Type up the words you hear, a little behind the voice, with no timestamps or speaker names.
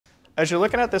As you're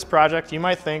looking at this project, you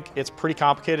might think it's pretty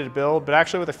complicated to build, but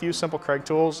actually with a few simple Kreg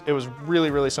tools, it was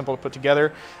really simple to put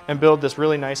together and build this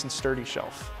really nice and sturdy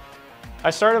shelf. I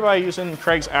started by using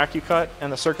Craig's AccuCut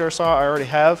and the circular saw I already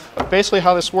have. Basically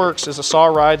how this works is the saw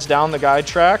rides down the guide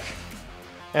track,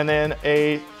 and then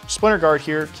a splinter guard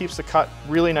here keeps the cut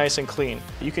really nice and clean.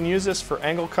 You can use this for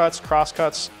angle cuts, cross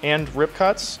cuts, and rip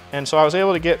cuts, and so I was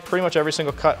able to get pretty much every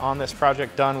single cut on this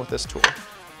project done with this tool.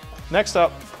 Next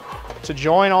up, to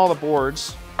join all the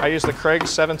boards, I use the Craig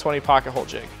 720 pocket hole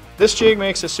jig. This jig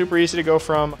makes it super easy to go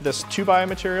from this 2x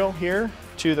material here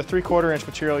to the 3/4 inch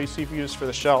material you see used for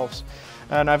the shelves.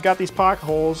 And I've got these pocket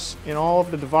holes in all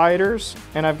of the dividers,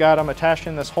 and I've got them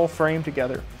attaching this whole frame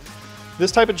together.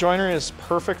 This type of joiner is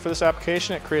perfect for this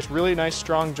application. It creates really nice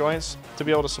strong joints to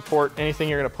be able to support anything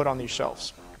you're going to put on these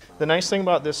shelves. The nice thing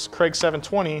about this Craig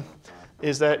 720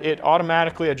 is that it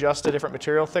automatically adjusts to different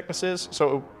material thicknesses,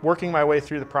 so working my way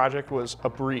through the project was a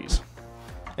breeze.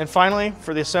 And finally,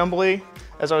 for the assembly,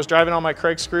 as I was driving all my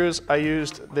Craig screws, I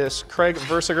used this Craig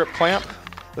VersaGrip clamp.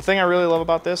 The thing I really love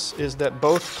about this is that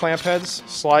both clamp heads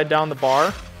slide down the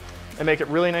bar and make it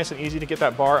really nice and easy to get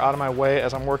that bar out of my way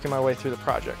as I'm working my way through the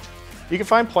project. You can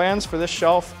find plans for this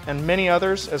shelf and many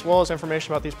others, as well as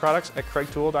information about these products at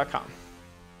craigtool.com.